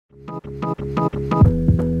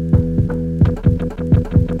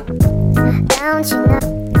Don't you know?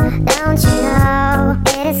 Don't you know?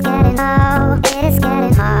 It is getting low. It is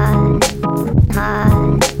getting hard,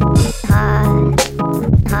 hard, hard,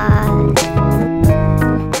 hard.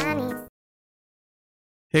 I need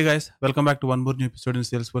Hey guys, welcome back to one more new episode in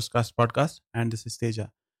Salesforce Cast podcast, and this is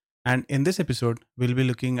Teja. And in this episode, we'll be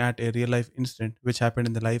looking at a real life incident which happened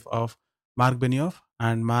in the life of Mark Benioff.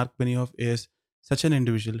 And Mark Benioff is such an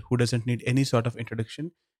individual who doesn't need any sort of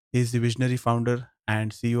introduction. He is the visionary founder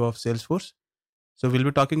and CEO of Salesforce. So we'll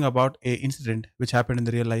be talking about a incident which happened in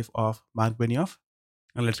the real life of Mark Benioff.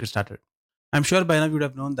 And let's get started. I'm sure by now you would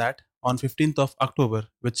have known that on 15th of October,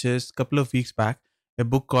 which is a couple of weeks back, a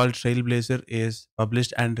book called Trailblazer is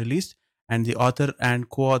published and released, and the author and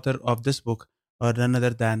co-author of this book are none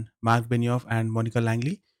other than Mark Benioff and Monica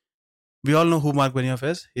Langley. We all know who Mark Benioff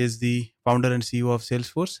is. He is the founder and CEO of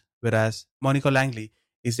Salesforce, whereas Monica Langley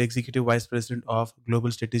is the executive vice president of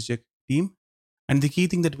global strategic team. And the key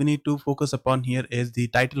thing that we need to focus upon here is the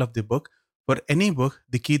title of the book. For any book,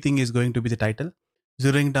 the key thing is going to be the title.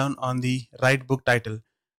 Zeroing down on the right book title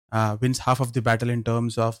wins half of the battle in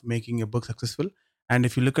terms of making a book successful. And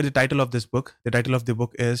if you look at the title of this book, the title of the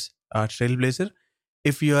book is Trailblazer.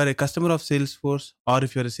 If you are a customer of Salesforce, or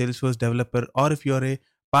if you're a Salesforce developer, or if you're a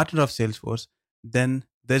partner of Salesforce, then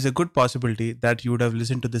there's a good possibility that you would have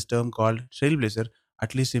listened to this term called Trailblazer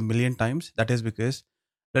at least a million times. That is because,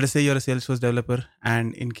 let us say you're a Salesforce developer,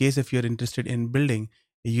 and in case if you're interested in building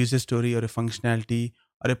a user story or a functionality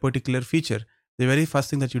or a particular feature, the very first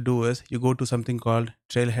thing that you do is you go to something called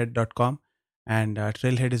trailhead.com. And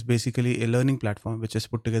Trailhead is basically a learning platform which is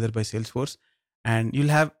put together by Salesforce. And you'll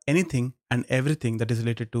have anything and everything that is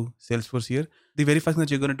related to Salesforce here. The very first thing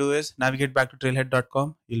that you're going to do is navigate back to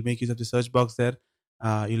trailhead.com. You'll make use of the search box there.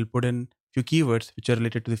 You'll put in few keywords which are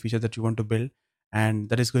related to the feature that you want to build. And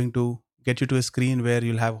that is going to get you to a screen where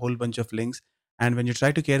you'll have a whole bunch of links. And when you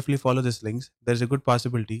try to carefully follow these links, there's a good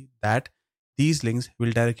possibility that these links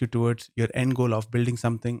will direct you towards your end goal of building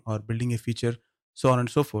something or building a feature, so on and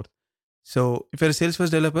so forth. So, if you're a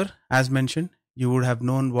Salesforce developer, as mentioned, you would have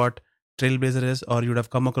known what Trailblazer is, or you would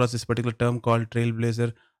have come across this particular term called Trailblazer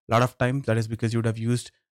a lot of times. That is because you would have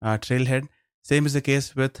used Trailhead. Same is the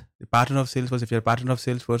case with the partner of Salesforce. If you're a partner of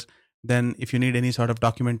Salesforce, then if you need any sort of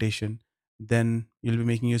documentation, then you'll be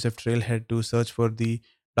making use of Trailhead to search for the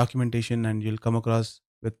documentation, and you'll come across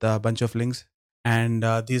with a bunch of links. And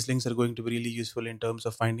these links are going to be really useful in terms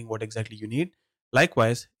of finding what exactly you need.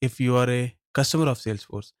 Likewise, if you are a customer of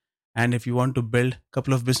Salesforce, and if you want to build a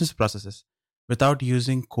couple of business processes without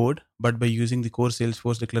using code, but by using the core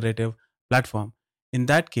Salesforce declarative platform, in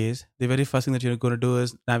that case, the very first thing that you're going to do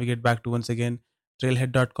is navigate back to, once again,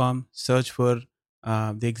 trailhead.com, search for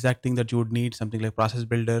the exact thing that you would need, something like process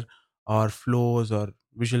builder or flows or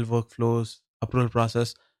visual workflows, approval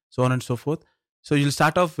process, so on and so forth. So you'll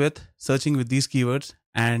start off with searching with these keywords,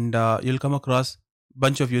 and you'll come across a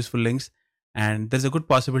bunch of useful links. And there's a good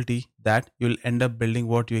possibility that you'll end up building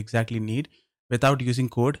what you exactly need without using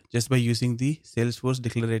code, just by using the Salesforce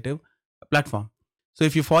declarative platform. So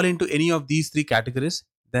if you fall into any of these three categories,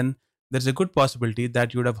 then there's a good possibility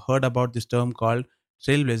that you would have heard about this term called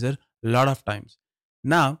Trailblazer a lot of times.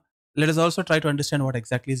 Now, let us also try to understand what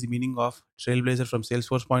exactly is the meaning of Trailblazer from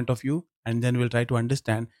Salesforce point of view, and then we'll try to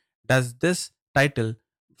understand, does this title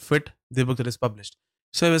fit the book that is published.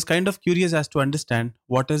 So I was kind of curious as to understand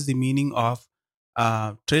what is the meaning of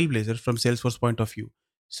Trailblazer from Salesforce point of view.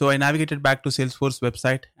 So I navigated back to Salesforce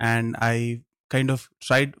website, and I kind of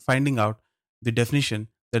tried finding out the definition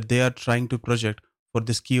that they are trying to project for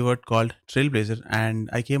this keyword called Trailblazer. And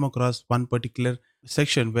I came across one particular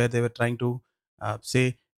section where they were trying to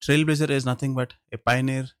say Trailblazer is nothing but a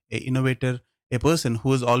pioneer, a innovator, a person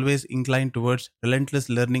who is always inclined towards relentless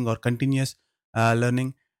learning or continuous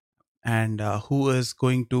learning, and who is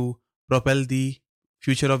going to propel the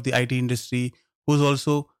future of the IT industry, who's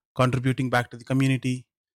also contributing back to the community.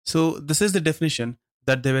 So, this is the definition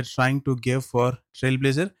that they were trying to give for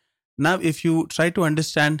Trailblazer. Now, if you try to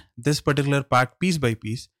understand this particular part piece by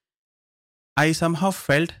piece, I somehow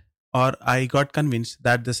felt, or I got convinced,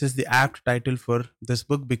 that this is the apt title for this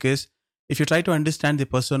book, because if you try to understand the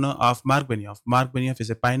persona of Mark Benioff is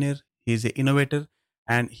a pioneer, he is an innovator,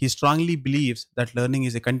 and he strongly believes that learning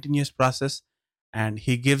is a continuous process, and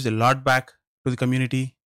he gives a lot back to the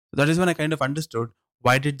community. So that is when I kind of understood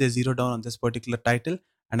why did they zero down on this particular title,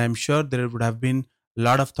 and I'm sure there would have been a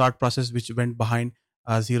lot of thought process which went behind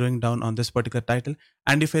zeroing down on this particular title.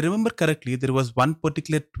 And if I remember correctly, there was one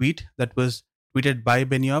particular tweet that was tweeted by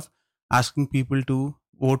Benioff asking people to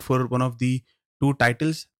vote for one of the two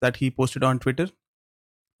titles that he posted on Twitter.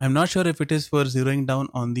 I'm not sure if it is for zeroing down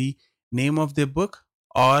on the name of the book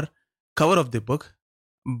or cover of the book,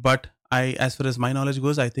 but as far as my knowledge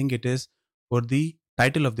goes, I think it is for the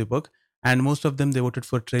title of the book, and most of them they voted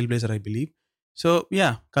for Trailblazer, I believe. So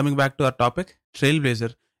yeah, coming back to our topic,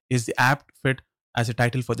 Trailblazer is the apt fit as a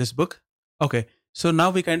title for this book. Okay, so now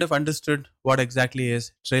we kind of understood what exactly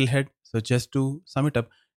is Trailhead. So just to sum it up,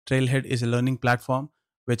 Trailhead is a learning platform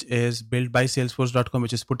which is built by Salesforce.com,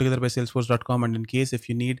 which is put together by Salesforce.com. And in case if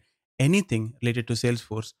you need anything related to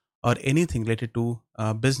Salesforce or anything related to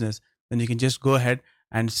business, then you can just go ahead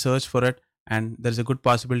and search for it. And there's a good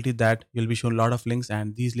possibility that you'll be shown a lot of links,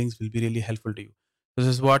 and these links will be really helpful to you. This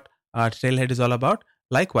is what Trailhead is all about.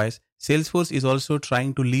 Likewise, Salesforce is also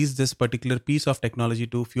trying to lease this particular piece of technology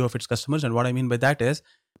to few of its customers. And what I mean by that is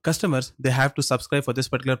customers, they have to subscribe for this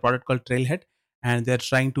particular product called Trailhead, and they're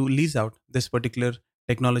trying to lease out this particular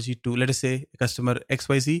technology to, let us say, customer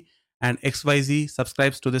XYZ, and XYZ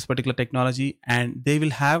subscribes to this particular technology, and they will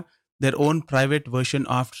have their own private version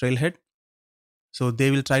of Trailhead. So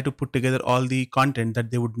they will try to put together all the content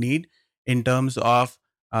that they would need in terms of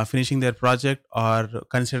finishing their project or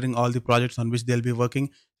considering all the projects on which they'll be working.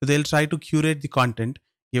 So they'll try to curate the content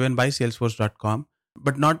given by Salesforce.com,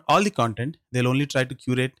 but not all the content. They'll only try to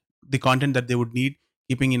curate the content that they would need,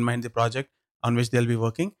 keeping in mind the project on which they'll be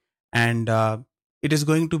working. And it is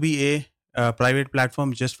going to be a private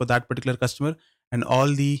platform just for that particular customer, and all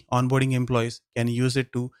the onboarding employees can use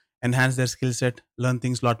it to enhance their skill set, learn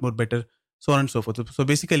things a lot more better, so on and so forth. So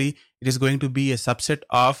basically, it is going to be a subset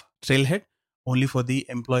of Trailhead only for the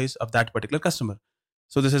employees of that particular customer.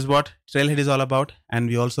 So this is what Trailhead is all about, and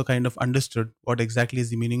we also kind of understood what exactly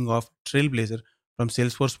is the meaning of Trailblazer from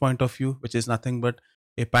Salesforce point of view, which is nothing but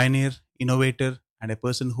a pioneer, innovator, and a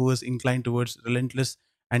person who is inclined towards relentless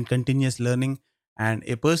and continuous learning, and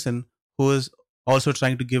a person who is also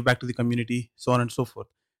trying to give back to the community, so on and so forth.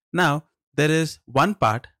 Now, there is one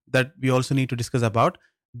part that we also need to discuss about.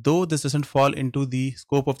 Though this doesn't fall into the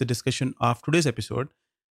scope of the discussion of today's episode,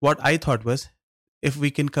 what I thought was, if we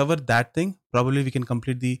can cover that thing, probably we can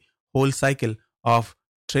complete the whole cycle of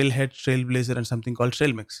Trailhead, Trailblazer, and something called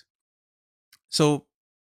Trailmix. So,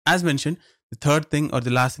 as mentioned, the third thing or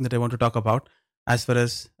the last thing that I want to talk about as far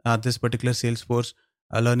as this particular Salesforce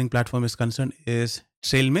learning platform is concerned is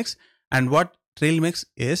Trailmix. And what Trailmix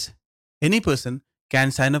is, any person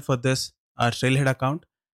can sign up for this Trailhead account,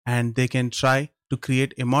 and they can try to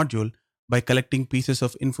create a module by collecting pieces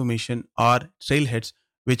of information or trailheads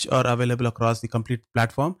which are available across the complete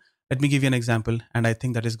platform. Let me give you an example, and I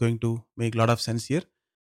think that is going to make a lot of sense here.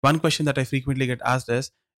 One question that I frequently get asked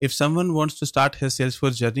is, if someone wants to start his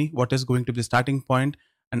Salesforce journey, what is going to be the starting point?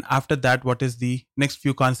 And after that, what is the next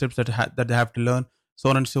few concepts that they have to learn, so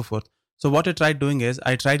on and so forth. So what I tried doing is,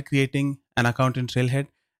 I tried creating an account in Trailhead,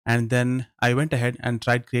 and then I went ahead and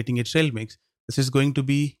tried creating a Trailmix. This is going to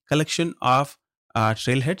be collection of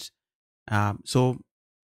trailheads. So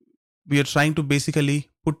we are trying to basically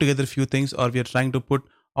put together a few things, or we are trying to put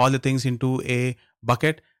all the things into a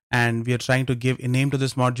bucket, and we are trying to give a name to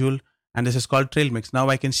this module, and this is called Trailmix. Now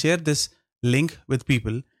I can share this link with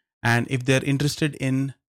people, and if they're interested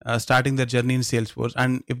in starting their journey in Salesforce,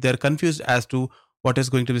 and if they're confused as to what is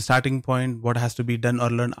going to be starting point, what has to be done or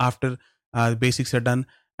learn after the basics are done,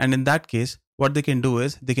 and in that case, what they can do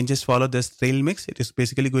is they can just follow this Trailmix. It is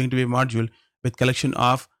basically going to be a module with collection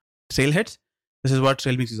of trailheads. This is what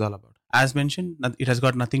Trailmix is all about. As mentioned, it has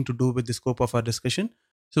got nothing to do with the scope of our discussion.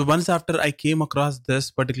 So once after I came across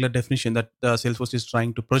this particular definition that Salesforce is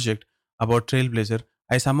trying to project about Trailblazer,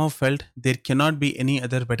 I somehow felt there cannot be any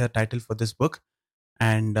other better title for this book.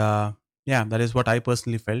 And yeah, that is what I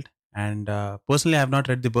personally felt. And personally, I have not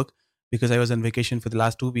read the book because I was on vacation for the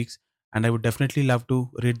last 2 weeks, and I would definitely love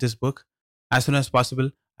to read this book as soon as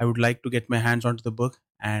possible. I would like to get my hands onto the book,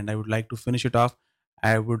 and I would like to finish it off.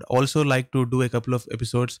 I would also like to do a couple of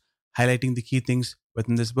episodes highlighting the key things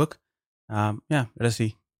within this book. Yeah, let us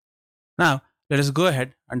see. Now, let us go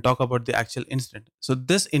ahead and talk about the actual incident. So,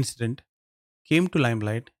 this incident came to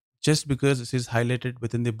limelight just because this is highlighted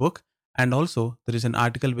within the book, and also there is an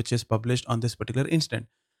article which is published on this particular incident.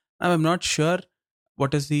 Now, I'm not sure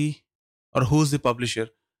what is the or who's the publisher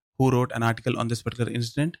who wrote an article on this particular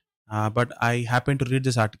incident, but I happened to read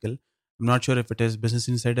this article. I'm not sure if it is Business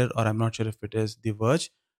Insider or I'm not sure if it is The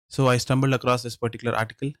Verge. So I stumbled across this particular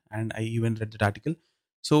article, and I even read that article.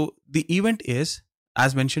 So the event is,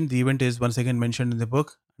 as mentioned, the event is once again mentioned in the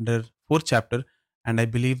book under fourth chapter, and I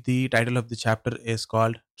believe the title of the chapter is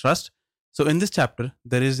called Trust. So in this chapter,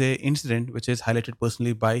 there is a incident which is highlighted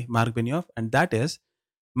personally by Mark Benioff, and that is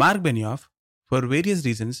Mark Benioff, for various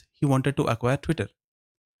reasons, he wanted to acquire Twitter.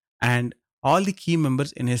 And all the key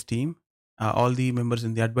members in his team, all the members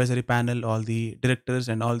in the advisory panel, all the directors,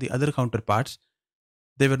 and all the other counterparts,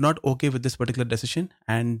 they were not okay with this particular decision,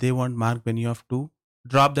 and they want Mark Benioff to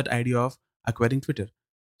drop that idea of acquiring Twitter.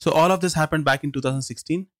 So all of this happened back in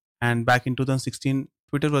 2016, and back in 2016,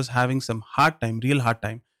 Twitter was having some hard time, real hard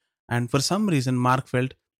time, and for some reason, Mark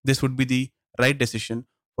felt this would be the right decision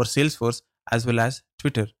for Salesforce as well as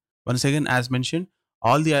Twitter. Once again, as mentioned,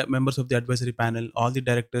 all the members of the advisory panel, all the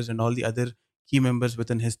directors, and all the other key members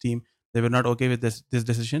within his team, they were not okay with this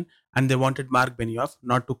decision, and they wanted Mark Benioff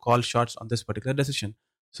not to call shots on this particular decision.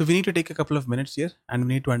 So we need to take a couple of minutes here, and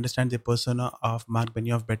we need to understand the persona of Mark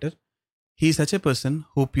Benioff better. He is such a person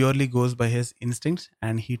who purely goes by his instincts,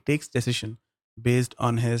 and he takes decision based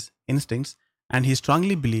on his instincts, and he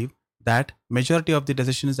strongly believes that majority of the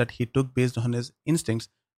decisions that he took based on his instincts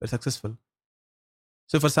were successful.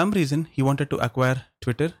 So for some reason, he wanted to acquire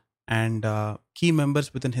Twitter, and key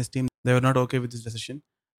members within his team, they were not okay with this decision,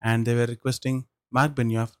 and they were requesting Mark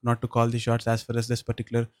Benioff not to call the shots as far as this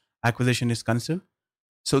particular acquisition is concerned.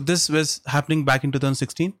 So this was happening back in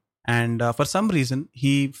 2016, and for some reason,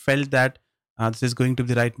 he felt that this is going to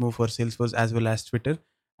be the right move for Salesforce as well as Twitter.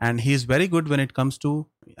 And he is very good when it comes to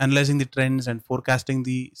analyzing the trends and forecasting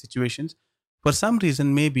the situations. For some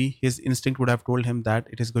reason, maybe his instinct would have told him that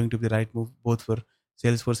it is going to be the right move both for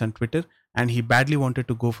Salesforce and Twitter, and he badly wanted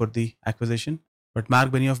to go for the acquisition. But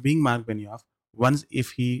Mark Benioff, being Mark Benioff, once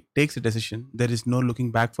if he takes a decision, there is no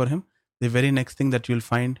looking back for him. The very next thing that you'll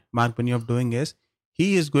find Mark Benioff doing is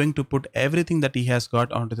he is going to put everything that he has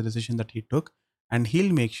got onto the decision that he took, and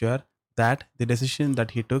he'll make sure that the decision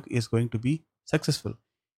that he took is going to be successful.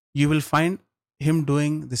 You will find him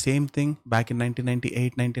doing the same thing back in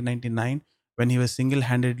 1998, 1999, when he was single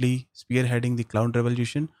handedly spearheading the cloud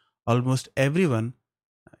revolution. Almost everyone,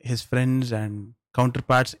 his friends and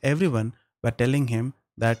counterparts, everyone were telling him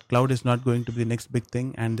that cloud is not going to be the next big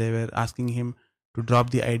thing, and they were asking him to drop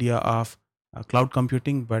the idea of cloud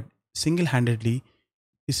computing. But single handedly,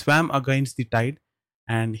 he swam against the tide,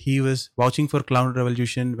 and he was vouching for cloud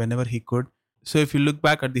revolution whenever he could. So if you look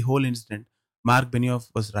back at the whole incident, Mark Benioff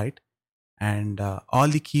was right, and all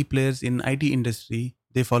the key players in IT industry,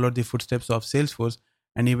 they followed the footsteps of Salesforce,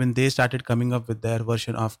 and even they started coming up with their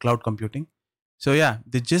version of cloud computing. So yeah,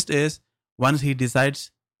 the gist is, once he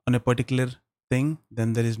decides on a particular thing,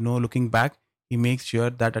 then there is no looking back. He makes sure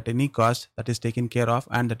that at any cost that is taken care of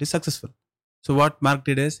and that is successful. So what Mark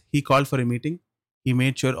did is he called for a meeting. He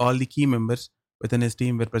made sure all the key members within his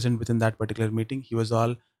team were present within that particular meeting. He was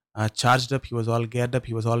all charged up, he was all geared up,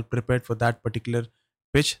 he was all prepared for that particular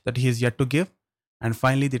pitch that he is yet to give. And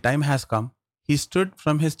finally, the time has come. He stood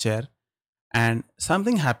from his chair, and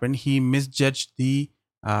something happened. He misjudged the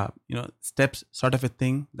steps, sort of a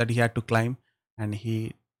thing that he had to climb, and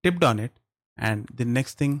he tipped on it. And the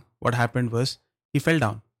next thing, what happened was he fell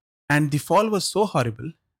down, and the fall was so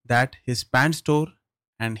horrible that his pants tore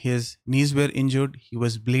and his knees were injured. He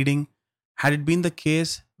was bleeding. Had it been the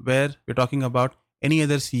case where we're talking about any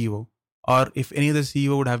other CEO, or if any other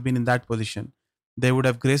CEO would have been in that position, they would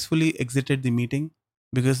have gracefully exited the meeting,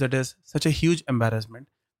 because that is such a huge embarrassment.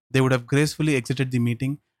 They would have gracefully exited the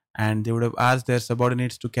meeting, and they would have asked their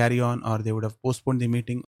subordinates to carry on, or they would have postponed the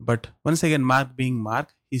meeting. But once again, Mark being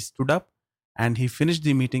Mark, he stood up and he finished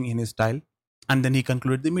the meeting in his style, and then he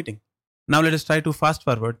concluded the meeting. Now let us try to fast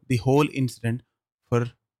forward the whole incident for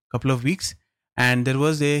a couple of weeks, and there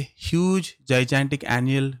was a huge, gigantic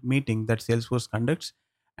annual meeting that Salesforce conducts.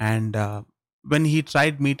 And when he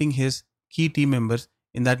tried meeting his key team members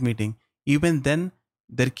in that meeting, even then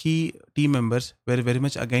their key team members were very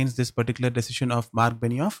much against this particular decision of Mark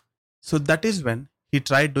Benioff. So that is when he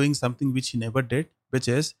tried doing something which he never did, which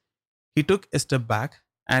is he took a step back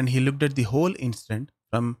and he looked at the whole incident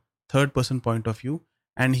from third person point of view.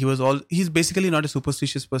 And he's basically not a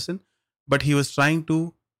superstitious person, but he was trying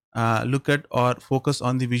to look at or focus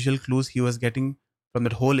on the visual clues he was getting from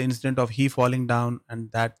that whole incident of he falling down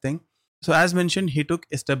and that thing. So as mentioned, he took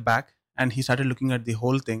a step back and he started looking at the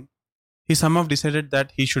whole thing. He somehow decided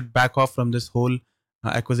that he should back off from this whole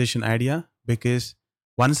acquisition idea, because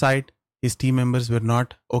one side, his team members were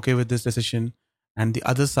not okay with this decision, and the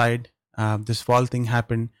other side, this fall thing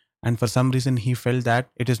happened, and for some reason he felt that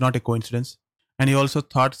it is not a coincidence. And he also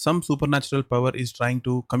thought some supernatural power is trying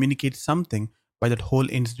to communicate something by that whole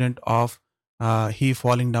incident of he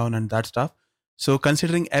falling down and that stuff. So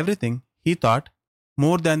considering everything, he thought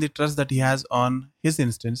more than the trust that he has on his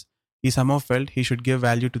instance, he somehow felt he should give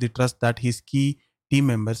value to the trust that his key team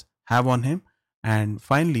members have on him. And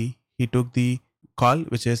finally, he took the call,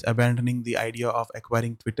 which is abandoning the idea of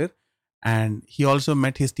acquiring Twitter. And he also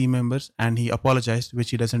met his team members and he apologized, which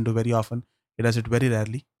he doesn't do very often. He does it very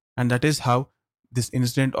rarely. And that is how this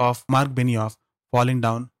incident of Mark Benioff falling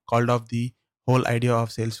down called off the whole idea of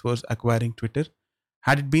Salesforce acquiring Twitter.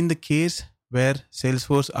 Had it been the case where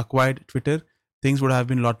Salesforce acquired Twitter, things would have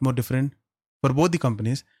been a lot more different for both the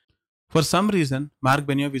companies. For some reason, Mark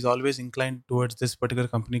Benioff is always inclined towards this particular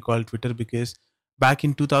company called Twitter because back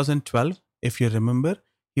in 2012, if you remember,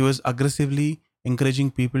 he was aggressively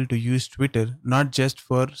encouraging people to use Twitter not just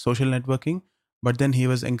for social networking, but then he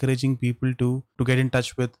was encouraging people to get in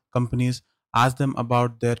touch with companies, ask them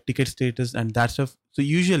about their ticket status and that stuff. So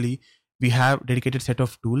usually we have dedicated set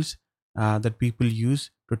of tools that people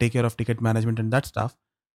use to take care of ticket management and that stuff.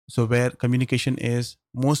 So where communication is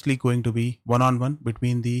mostly going to be one on one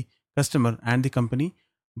between the customer and the company.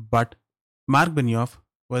 But Mark Benioff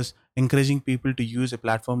was encouraging people to use a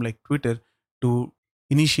platform like Twitter to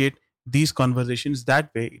initiate these conversations. That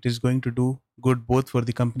way, it is going to do good both for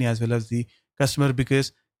the company as well as the customer,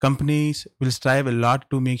 because companies will strive a lot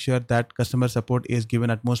to make sure that customer support is given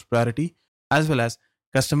utmost priority, as well as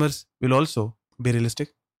customers will also be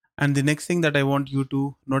realistic. And the next thing that I want you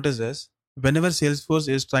to notice is whenever Salesforce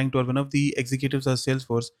is trying to, or one of the executives of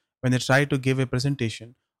Salesforce, when they try to give a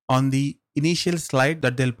presentation, on the initial slide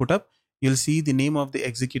that they'll put up, you'll see the name of the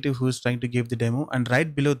executive who's trying to give the demo, and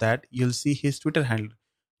right below that, you'll see his Twitter handle.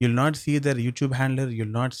 You'll not see their YouTube handler, you'll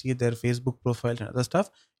not see their Facebook profile and other stuff.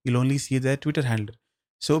 You'll only see their Twitter handle.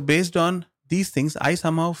 So, based on these things, I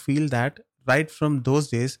somehow feel that right from those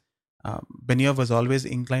days, Benioff was always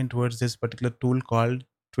inclined towards this particular tool called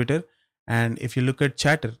Twitter. And if you look at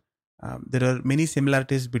Chatter, there are many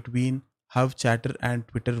similarities between how Chatter and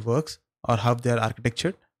Twitter works or how they are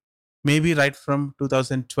architectured. Maybe right from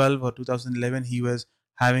 2012 or 2011, he was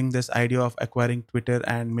having this idea of acquiring Twitter,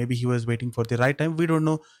 and maybe he was waiting for the right time. We don't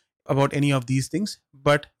know about any of these things.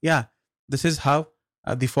 But yeah, this is how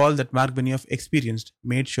the fall that Mark Benioff experienced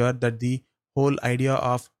made sure that the whole idea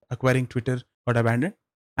of acquiring Twitter got abandoned.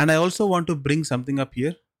 And I also want to bring something up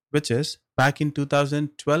here, which is back in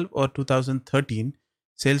 2012 or 2013,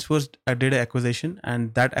 Salesforce did an acquisition,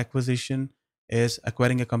 and that acquisition is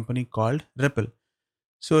acquiring a company called Ripple.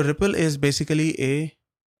 So Ripple is basically a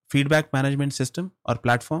feedback management system or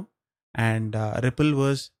platform, and Ripple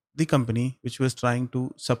was the company which was trying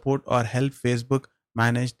to support or help Facebook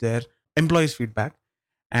manage their employees' feedback.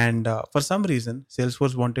 And for some reason,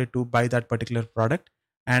 Salesforce wanted to buy that particular product.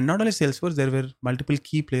 And not only Salesforce, there were multiple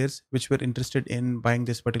key players which were interested in buying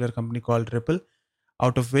this particular company called Ripple,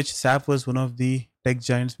 out of which SAP was one of the tech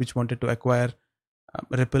giants which wanted to acquire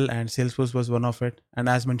Ripple, and Salesforce was one of it. And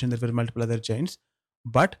as mentioned, there were multiple other giants.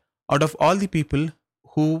 But out of all the people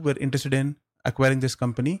who were interested in acquiring this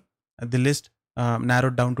company, the list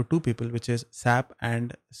narrowed down to two people, which is SAP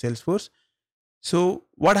and Salesforce. So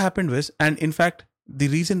what happened was, and in fact, the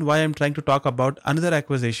reason why I'm trying to talk about another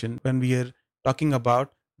acquisition when we are talking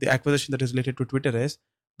about the acquisition that is related to Twitter is,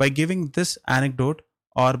 by giving this anecdote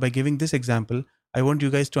or by giving this example, I want you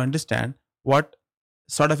guys to understand what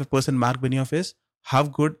sort of a person Mark Benioff is. How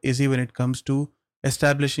good is he when it comes to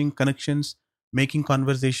establishing connections, making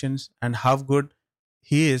conversations, and how good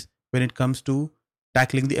he is when it comes to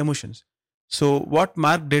tackling the emotions. So what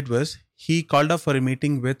Mark did was, he called up for a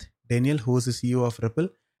meeting with Daniel, who is the CEO of Ripple.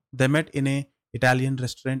 They met in a Italian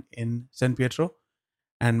restaurant in San Pietro,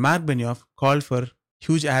 and Mark Benioff called for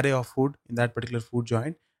huge array of food in that particular food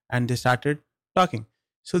joint, and they started talking.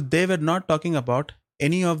 So they were not talking about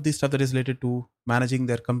any of the stuff that is related to managing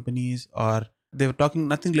their companies, or they were talking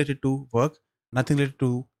nothing related to work, nothing related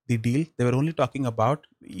to the deal. They were only talking about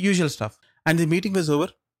usual stuff. And the meeting was over.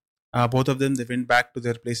 Both of them, they went back to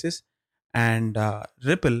their places, and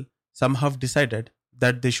Ripple somehow decided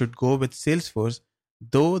that they should go with Salesforce,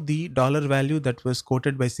 though the dollar value that was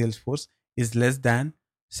quoted by Salesforce is less than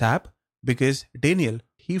SAP, because Daniel,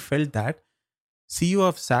 he felt that CEO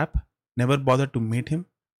of SAP never bothered to meet him.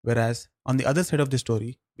 Whereas on the other side of the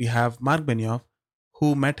story, we have Mark Benioff,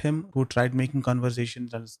 who met him, who tried making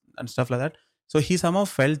conversations and stuff like that. So he somehow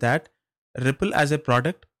felt that Ripple as a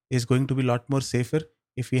product is going to be a lot more safer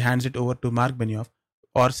if he hands it over to Mark Benioff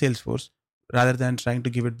or Salesforce rather than trying to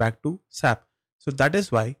give it back to SAP. So that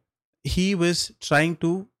is why he was trying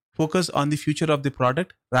to focus on the future of the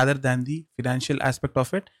product rather than the financial aspect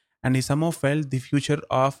of it. And he somehow felt the future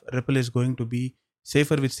of Ripple is going to be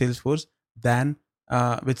safer with Salesforce than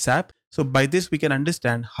with SAP. So by this, we can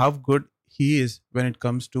understand how good he is when it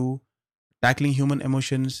comes to tackling human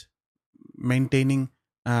emotions, maintaining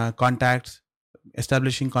contacts,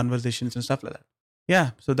 establishing conversations and stuff like that.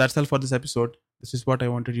 Yeah, so that's all for this episode. This is what I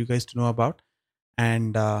wanted you guys to know about,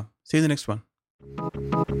 and see you in the next one.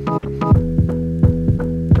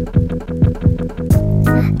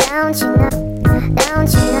 Don't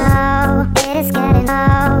you know, it is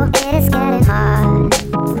getting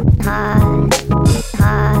hard.